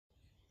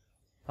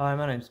Hi,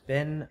 my name's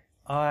Ben.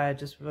 I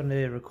just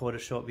wanted to record a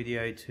short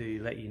video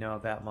to let you know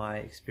about my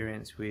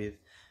experience with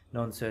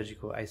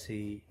non-surgical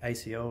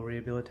ACL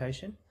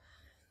rehabilitation.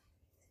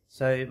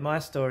 So my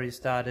story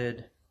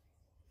started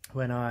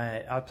when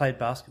I played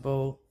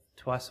basketball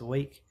twice a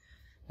week,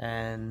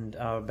 and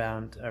I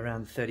was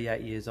around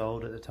 38 years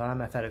old at the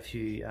time. I've had a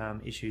few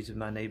issues with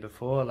my knee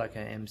before, like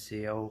an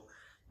MCL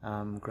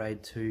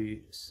grade 2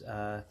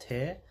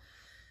 tear.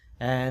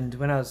 And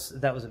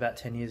that was about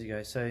 10 years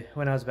ago. So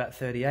when I was about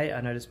 38,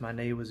 I noticed my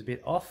knee was a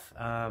bit off.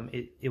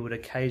 It would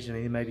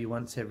occasionally, maybe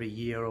once every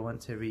year or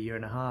once every year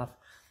and a half,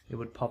 it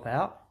would pop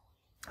out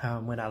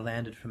when I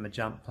landed from a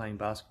jump playing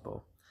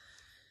basketball.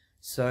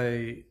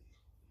 So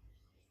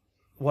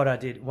what I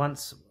did,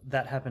 once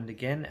that happened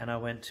again, and I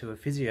went to a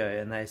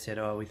physio, and they said,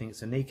 oh, we think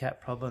it's a kneecap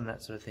problem,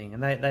 that sort of thing.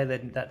 And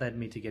that led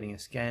me to getting a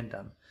scan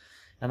done.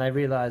 And they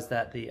realized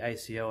that the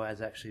ACL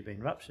has actually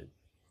been ruptured.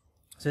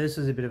 So this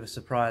was a bit of a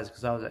surprise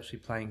because I was actually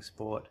playing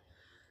sport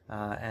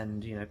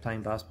and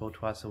playing basketball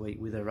twice a week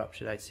with a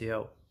ruptured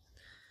ACL.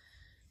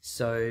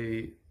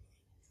 So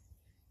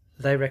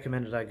they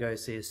recommended I go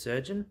see a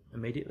surgeon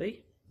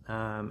immediately,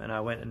 and I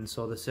went and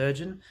saw the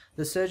surgeon.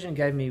 The surgeon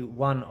gave me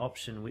one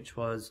option, which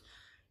was,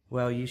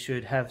 well, you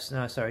should have,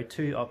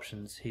 two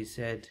options. He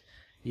said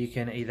you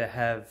can either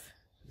have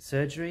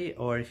surgery,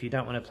 or if you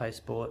don't want to play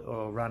sport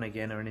or run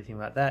again or anything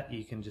like that,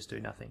 you can just do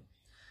nothing.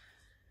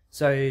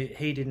 So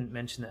he didn't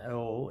mention at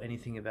all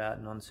anything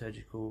about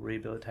non-surgical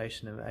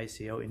rehabilitation of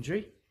ACL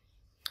injury,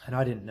 and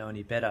I didn't know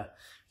any better.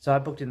 So I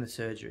booked in the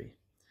surgery.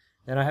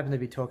 Then I happened to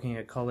be talking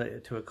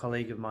to a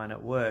colleague of mine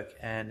at work,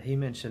 and he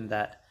mentioned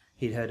that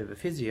he'd heard of a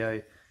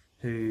physio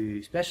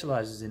who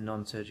specialises in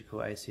non-surgical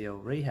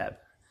ACL rehab.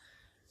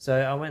 So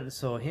I went and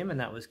saw him, and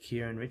that was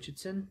Kieran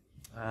Richardson.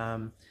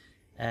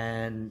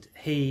 And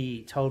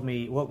he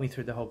walked me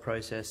through the whole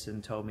process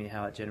and told me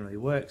how it generally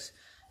works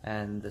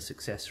and the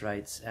success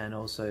rates, and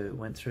also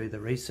went through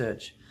the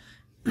research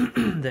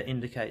that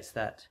indicates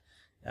that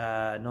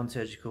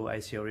non-surgical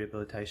ACL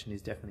rehabilitation is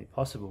definitely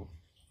possible.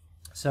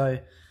 So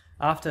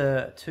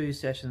after 2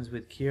 sessions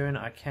with Kieran,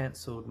 I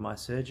cancelled my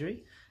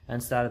surgery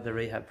and started the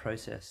rehab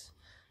process.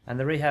 And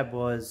the rehab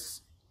was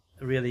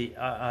really,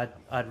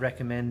 I'd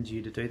recommend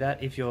you to do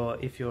that if you're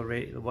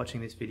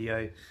watching this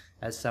video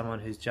as someone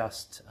who's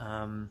just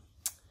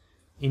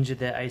injured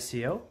their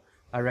ACL.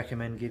 I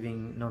recommend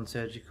giving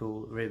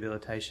non-surgical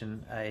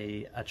rehabilitation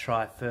a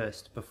try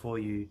first before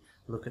you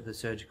look at the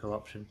surgical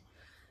option.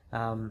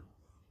 The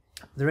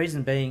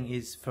reason being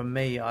is, for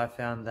me, I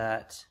found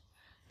that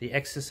the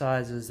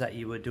exercises that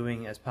you were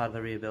doing as part of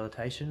the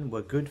rehabilitation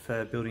were good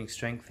for building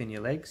strength in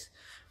your legs.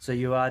 So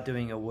you are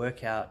doing a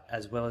workout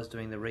as well as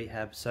doing the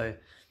rehab. So,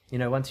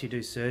 once you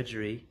do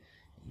surgery,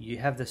 you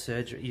have the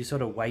surgery, you're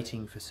sort of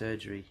waiting for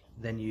surgery.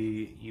 Then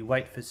you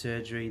wait for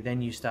surgery,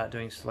 then you start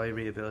doing slow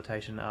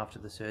rehabilitation after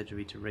the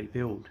surgery to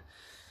rebuild.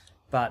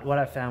 But what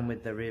I found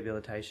with the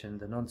rehabilitation,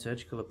 the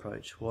non-surgical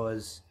approach,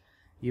 was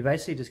you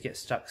basically just get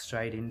stuck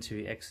straight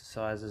into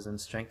exercises and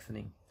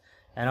strengthening.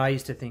 And I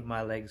used to think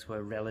my legs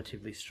were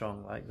relatively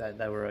strong, like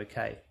they were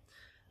okay,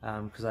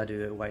 because I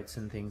do weights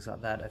and things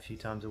like that a few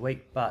times a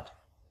week. But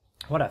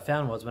what I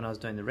found was, when I was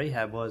doing the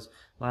rehab, was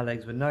my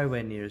legs were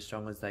nowhere near as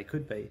strong as they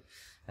could be.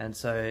 And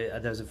so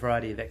there was a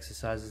variety of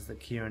exercises that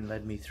Kieran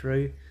led me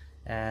through,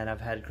 and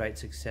I've had great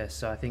success.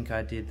 So I think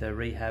I did the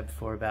rehab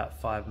for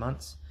about 5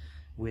 months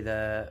with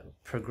a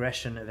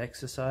progression of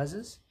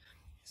exercises.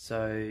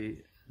 So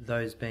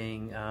those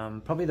being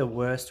probably the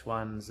worst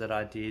ones that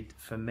I did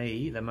for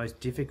me, the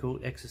most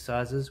difficult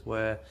exercises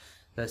were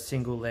the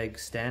single leg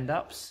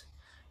stand-ups.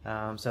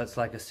 So it's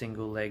like a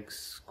single leg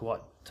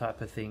squat type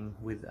of thing,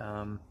 with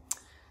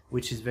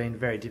which has been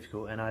very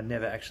difficult, and I'd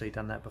never actually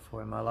done that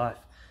before in my life.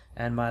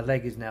 And my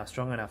leg is now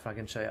strong enough. I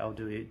can show you. I'll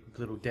do a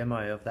little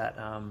demo of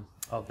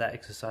that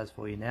exercise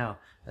for you now,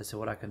 as to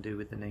what I can do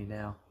with the knee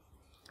now.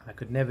 I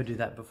could never do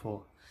that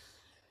before.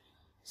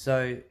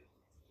 So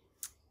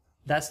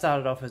that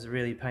started off as a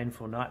really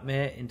painful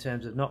nightmare, in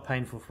terms of not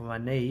painful for my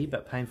knee,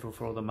 but painful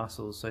for all the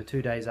muscles. So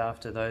 2 days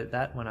after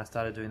that, when I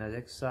started doing those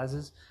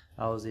exercises,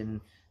 I was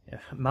in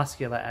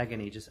muscular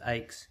agony, just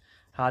aches,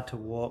 hard to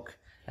walk.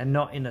 And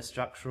not in a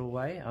structural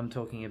way. I'm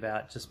talking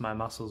about just my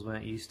muscles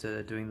weren't used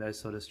to doing those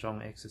sort of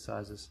strong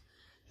exercises.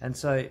 And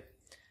so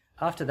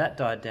after that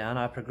died down,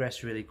 I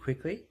progressed really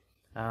quickly.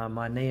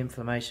 My knee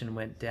inflammation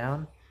went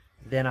down.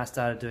 Then I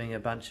started doing a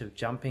bunch of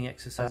jumping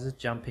exercises,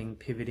 jumping,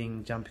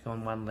 pivoting, jumping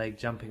on one leg,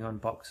 jumping on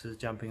boxes,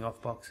 jumping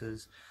off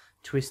boxes,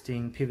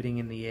 twisting, pivoting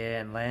in the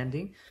air and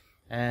landing.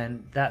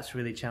 And that's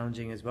really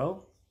challenging as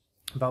well.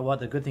 But what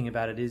the good thing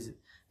about it is,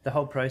 the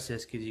whole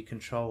process gives you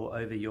control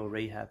over your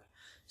rehab.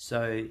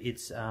 So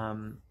it's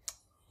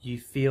you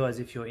feel as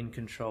if you're in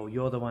control.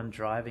 You're the one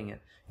driving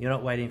it. You're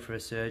not waiting for a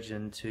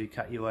surgeon to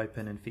cut you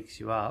open and fix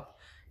you up.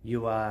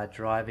 You are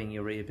driving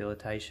your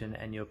rehabilitation,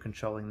 and you're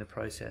controlling the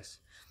process.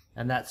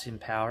 And that's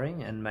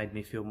empowering, and made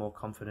me feel more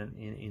confident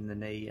in the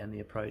knee and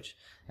the approach.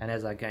 And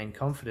as I gained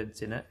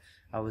confidence in it,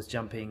 I was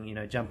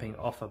jumping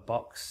off a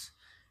box,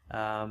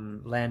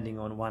 landing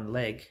on one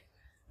leg,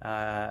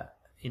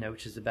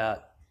 which is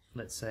about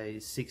let's say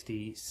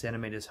 60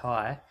 centimeters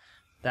high,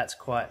 that's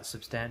quite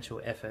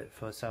substantial effort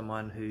for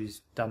someone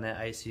who's done their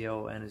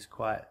ACL and is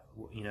quite,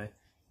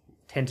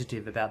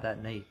 tentative about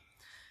that knee.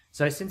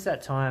 So since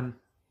that time,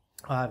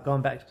 I've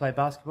gone back to play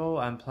basketball.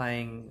 I'm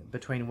playing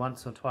between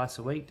once or twice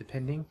a week,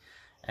 depending.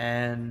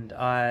 And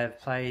I've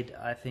played,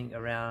 I think,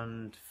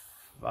 around,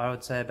 I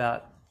would say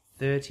about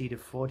 30 to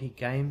 40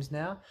 games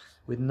now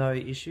with no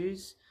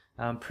issues.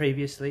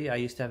 Previously, I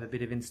used to have a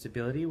bit of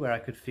instability where I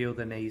could feel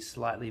the knees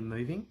slightly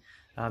moving.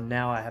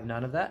 Now I have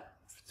none of that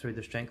through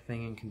the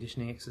strengthening and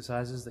conditioning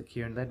exercises that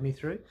Kieran led me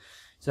through.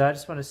 So I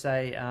just want to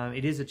say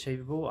it is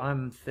achievable.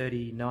 I'm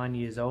 39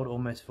 years old,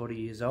 almost 40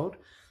 years old.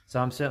 So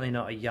I'm certainly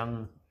not a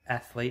young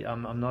athlete.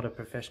 I'm not a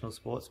professional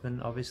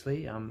sportsman,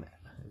 obviously. I'm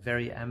a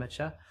very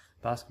amateur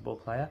basketball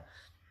player.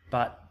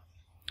 But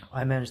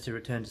I managed to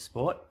return to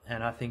sport,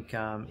 and I think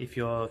if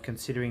you're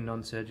considering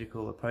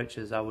non-surgical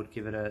approaches, I would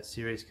give it a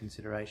serious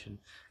consideration,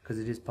 because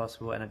it is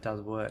possible and it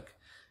does work,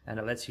 and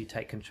it lets you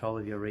take control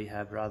of your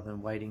rehab rather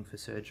than waiting for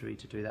surgery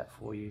to do that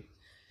for you.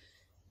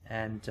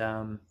 And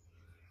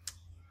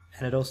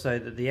it also,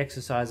 the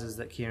exercises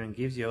that Kieran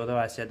gives you, although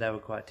I said they were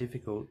quite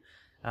difficult,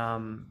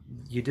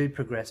 you do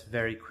progress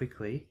very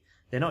quickly.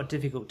 They're not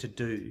difficult to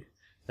do,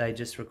 they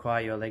just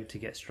require your leg to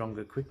get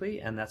stronger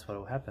quickly, and that's what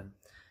will happen.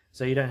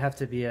 So you don't have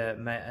to be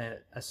a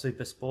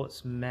super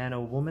sportsman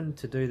or woman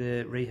to do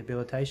the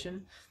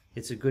rehabilitation.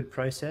 It's a good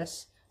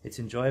process. It's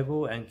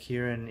enjoyable, and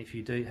Kieran, if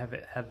you do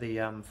have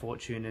the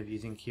fortune of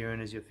using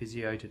Kieran as your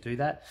physio to do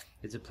that,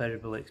 it's a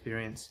pleasurable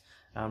experience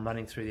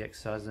running through the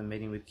exercises and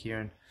meeting with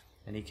Kieran,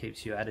 and he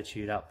keeps your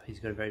attitude up. He's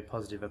got a very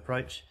positive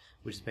approach,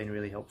 which has been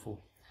really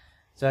helpful.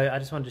 So I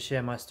just wanted to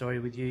share my story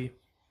with you.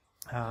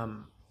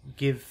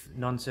 Give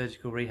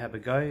non-surgical rehab a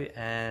go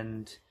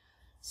and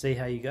see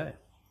how you go.